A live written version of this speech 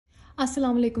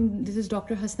Assalamu alaikum, this is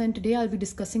Dr. Hasna and today I'll be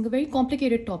discussing a very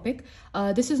complicated topic.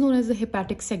 This is known as the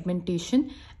hepatic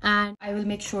segmentation, and I will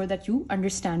make sure that you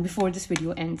understand before this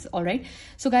video ends. Alright,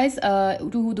 so guys,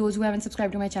 to those who haven't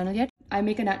subscribed to my channel yet, I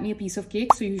make anatomy a piece of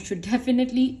cake, so you should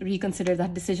definitely reconsider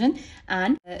that decision.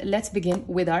 And let's begin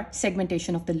with our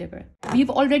segmentation of the liver.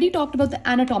 We've already talked about the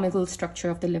anatomical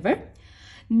structure of the liver.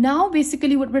 Now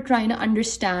basically what we're trying to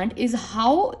understand is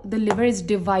how the liver is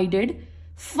divided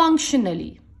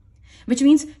functionally. Which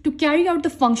means to carry out the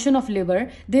function of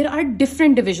liver, there are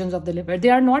different divisions of the liver.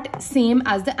 They are not same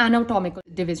as the anatomical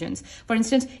divisions. For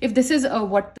instance, if this is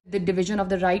what the division of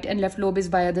the right and left lobe is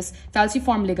via this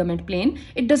falciform ligament plane,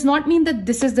 it does not mean that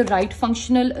this is the right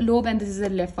functional lobe and this is the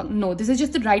left. No, this is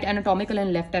just the right anatomical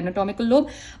and left anatomical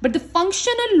lobe. But the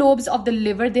functional lobes of the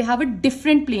liver, they have a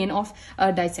different plane of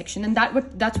dissection, and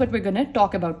that's what we're going to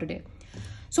talk about today.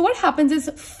 So what happens is,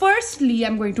 firstly,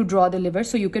 I'm going to draw the liver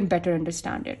so you can better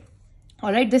understand it.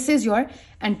 All right, this is your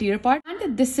anterior part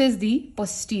and this is the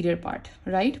posterior part,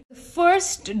 right? The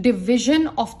first division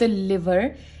of the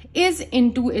liver is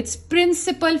into its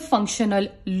principal functional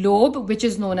lobe, which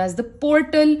is known as the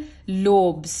portal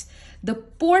lobes. The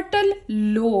portal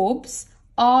lobes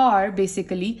are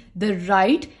basically the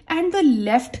right and the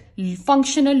left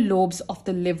functional lobes of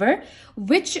the liver,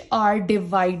 which are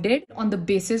divided on the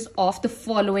basis of the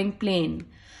following plane.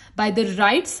 By the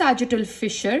right sagittal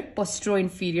fissure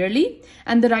posterior-inferiorly,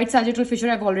 and the right sagittal fissure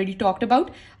I've already talked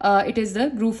about. It is the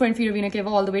groove for inferior vena cava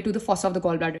all the way to the fossa of the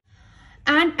gallbladder.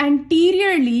 And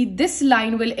anteriorly, this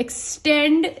line will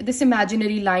extend, this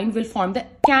imaginary line will form the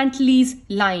Cantley's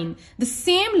line. The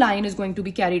same line is going to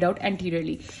be carried out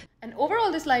anteriorly. And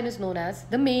overall, this line is known as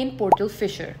the main portal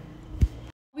fissure.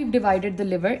 We've divided the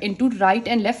liver into right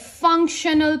and left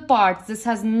functional parts. This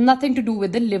has nothing to do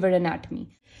with the liver anatomy.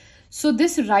 So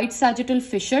this right sagittal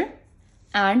fissure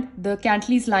and the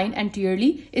Cantley's line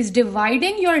anteriorly is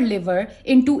dividing your liver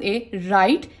into a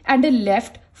right and a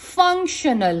left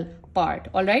functional part.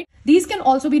 All right. These can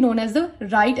also be known as the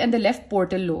right and the left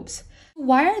portal lobes.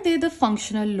 Why are they the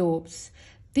functional lobes?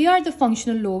 They are the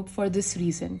functional lobe for this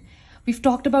reason. We've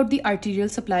talked about the arterial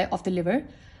supply of the liver.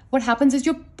 What happens is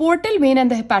your portal vein and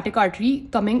the hepatic artery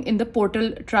coming in the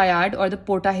portal triad or the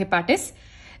porta hepatis.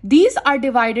 These are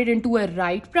divided into a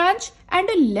right branch and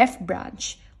a left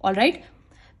branch. All right.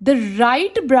 The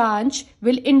right branch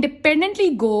will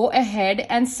independently go ahead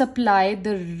and supply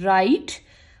the right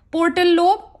portal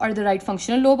lobe or the right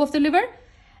functional lobe of the liver.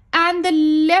 And the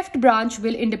left branch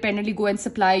will independently go and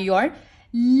supply your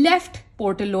left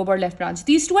portal lobe or left branch.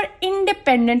 These two are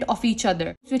independent of each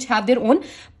other, which have their own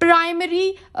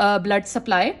primary blood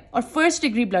supply or first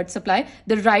degree blood supply,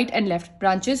 the right and left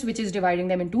branches, which is dividing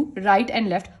them into right and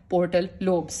left portal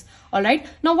lobes. All right.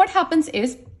 Now what happens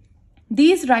is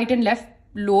these right and left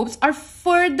lobes are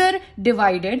further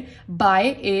divided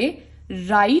by a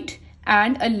right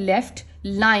and a left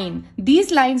line.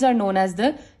 These lines are known as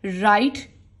the right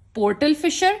portal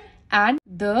fissure and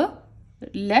the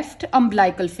left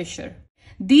umbilical fissure.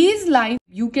 These lines,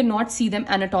 you cannot see them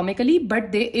anatomically,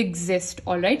 but they exist.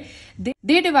 All right.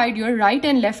 They divide your right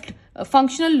and left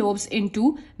functional lobes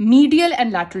into medial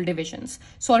and lateral divisions.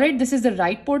 So, all right, this is the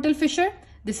right portal fissure.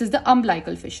 This is the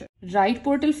umbilical fissure. Right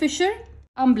portal fissure,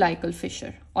 umbilical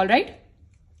fissure. All right.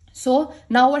 So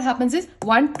now what happens is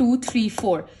 1, 2, 3,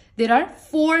 4. There are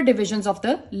 4 divisions of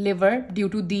the liver due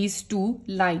to these 2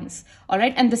 lines. All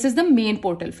right. And this is the main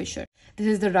portal fissure. This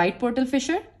is the right portal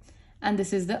fissure and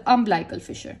this is the umbilical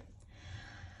fissure.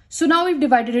 So now we've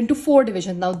divided into 4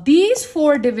 divisions. Now these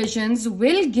 4 divisions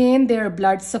will gain their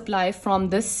blood supply from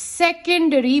the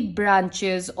secondary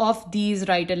branches of these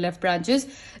right and left branches,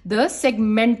 the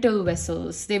segmental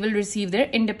vessels. They will receive their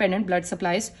independent blood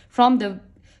supplies from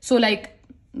so like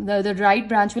the right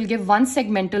branch will give one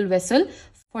segmental vessel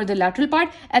for the lateral part,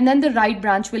 and then the right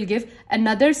branch will give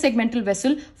another segmental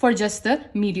vessel for just the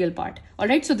medial part. All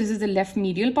right, so this is the left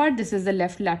medial part, this is the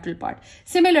left lateral part.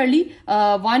 Similarly,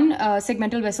 one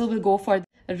segmental vessel will go for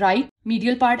the right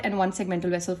medial part and one segmental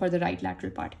vessel for the right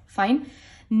lateral part. Fine.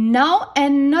 Now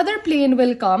another plane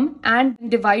will come and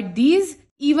divide these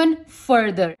even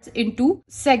further into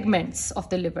segments of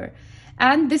the liver.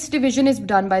 And this division is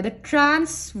done by the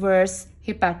transverse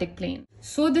hepatic plane.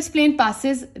 So this plane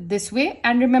passes this way,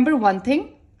 and remember one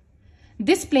thing,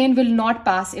 this plane will not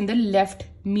pass in the left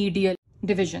medial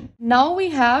division. Now we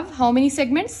have how many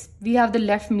segments? We have the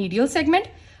left medial segment.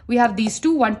 We have these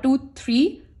two, 1, 2,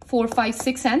 3, 4, 5,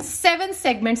 6 and 7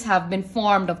 segments have been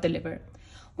formed of the liver.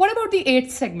 What about the 8th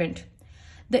segment?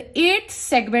 The 8th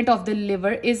segment of the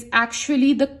liver is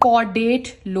actually the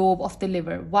caudate lobe of the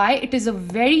liver. Why? It is a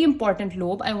very important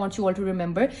lobe. I want you all to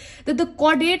remember that the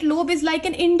caudate lobe is like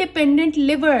an independent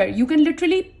liver. You can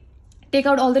literally take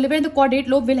out all the liver and the caudate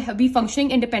lobe will be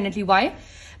functioning independently. Why?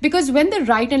 Because when the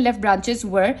right and left branches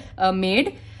were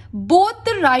made, both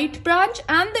the right branch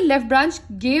and the left branch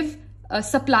gave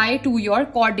supply to your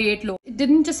caudate lobe. It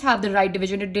didn't just have the right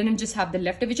division, it didn't just have the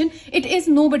left division. It is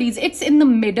nobody's, it's in the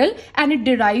middle and it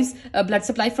derives blood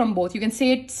supply from both. You can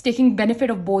say it's taking benefit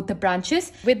of both the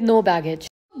branches with no baggage.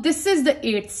 This is the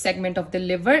 8th segment of the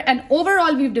liver, and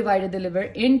overall we've divided the liver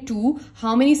into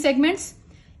how many segments?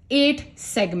 8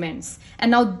 segments.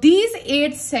 And now these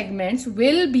 8 segments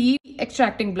will be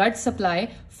extracting blood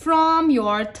supply from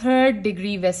your 3rd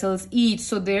degree vessels each.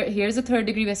 So here's a 3rd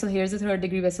degree vessel, here's a 3rd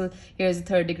degree vessel, here's a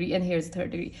 3rd degree, and here's a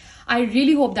 3rd degree. I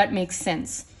really hope that makes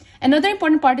sense. Another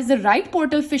important part is the right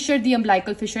portal fissure, the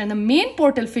umbilical fissure, and the main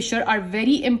portal fissure are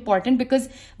very important because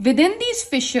within these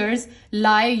fissures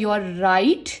lie your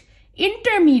right,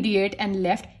 intermediate, and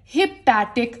left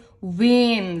hepatic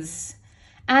veins.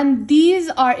 And these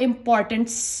are important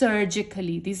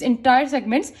surgically. These entire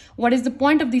segments, what is the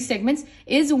point of these segments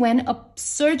is when a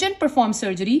surgeon performs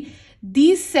surgery,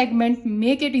 these segments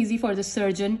make it easy for the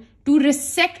surgeon to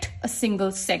resect a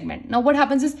single segment. Now what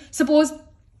happens is, suppose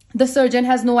the surgeon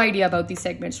has no idea about these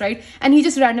segments, right? And he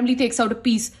just randomly takes out a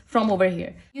piece from over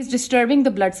here. He's disturbing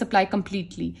the blood supply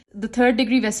completely. The 3rd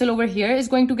degree vessel over here is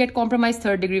going to get compromised.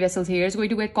 3rd degree vessels here is going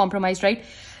to get compromised, right?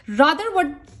 Rather,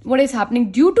 what is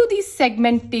happening due to these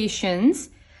segmentations,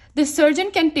 the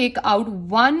surgeon can take out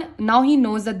one. Now he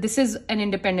knows that this is an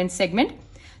independent segment.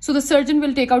 So the surgeon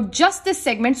will take out just this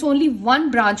segment. So only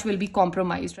one branch will be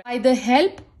compromised, right? By the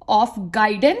help of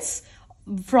guidance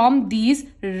from these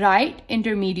right,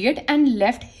 intermediate, and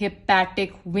left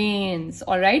hepatic veins.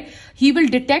 All right, he will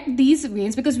detect these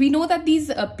veins because we know that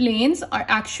these planes are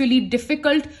actually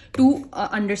difficult to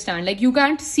understand. Like, you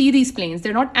can't see these planes,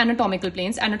 they're not anatomical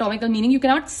planes. Anatomical meaning you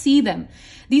cannot see them.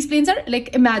 These planes are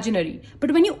like imaginary.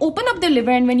 But when you open up the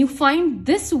liver and when you find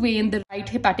this vein, the right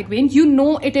hepatic vein, you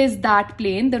know it is that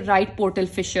plane, the right portal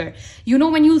fissure. You know,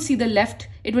 when you'll see the left,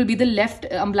 it will be the left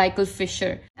umbilical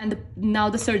fissure. And now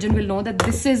the surgeon will know that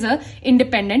this is a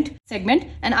independent segment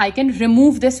and I can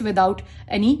remove this without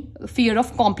any fear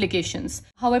of complications.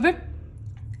 However,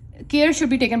 care should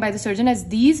be taken by the surgeon as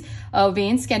these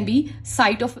veins can be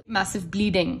site of massive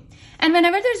bleeding. And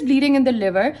whenever there's bleeding in the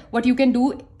liver, what you can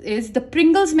do is the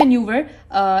Pringles maneuver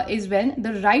is when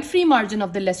the right free margin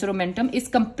of the lesser omentum is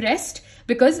compressed,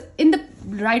 because in the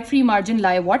right free margin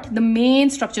lie what? The main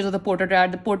structures of the portal,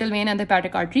 the portal vein and the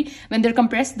hepatic artery. When they're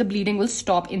compressed, the bleeding will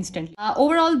stop instantly.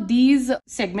 Overall, these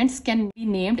segments can be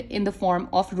named in the form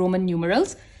of Roman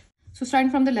numerals. So starting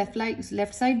from the left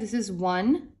side, this is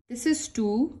 1, this is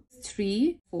 2,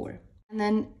 3, 4, and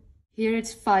then here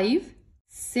it's 5,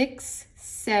 6,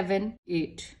 7,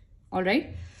 8. All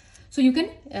right, so you can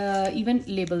even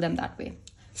label them that way.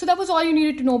 So that was all you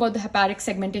needed to know about the hepatic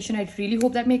segmentation. I really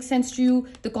hope that makes sense to you.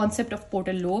 The concept of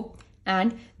portal lobe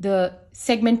and the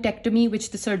segmentectomy,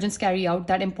 which the surgeons carry out,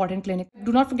 that important clinic.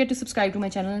 Do not forget to subscribe to my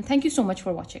channel, and thank you so much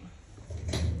for watching.